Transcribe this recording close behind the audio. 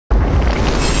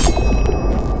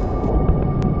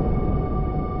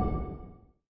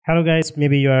Hello guys,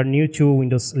 maybe you are new to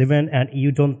Windows 11 and you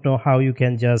don't know how you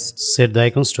can just set the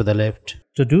icons to the left.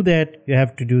 To do that, you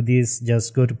have to do this.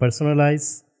 Just go to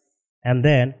personalize and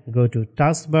then go to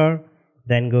taskbar,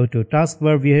 then go to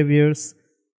taskbar behaviors,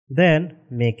 then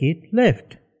make it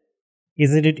left.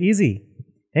 Isn't it easy?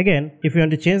 Again, if you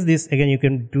want to change this, again you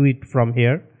can do it from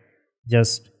here.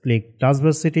 Just click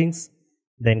taskbar settings,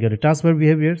 then go to taskbar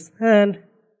behaviors and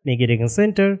make it again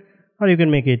center, or you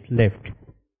can make it left.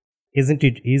 Isn't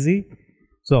it easy?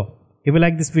 So if you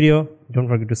like this video, don't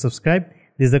forget to subscribe.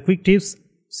 These are quick tips.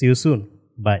 See you soon.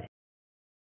 Bye.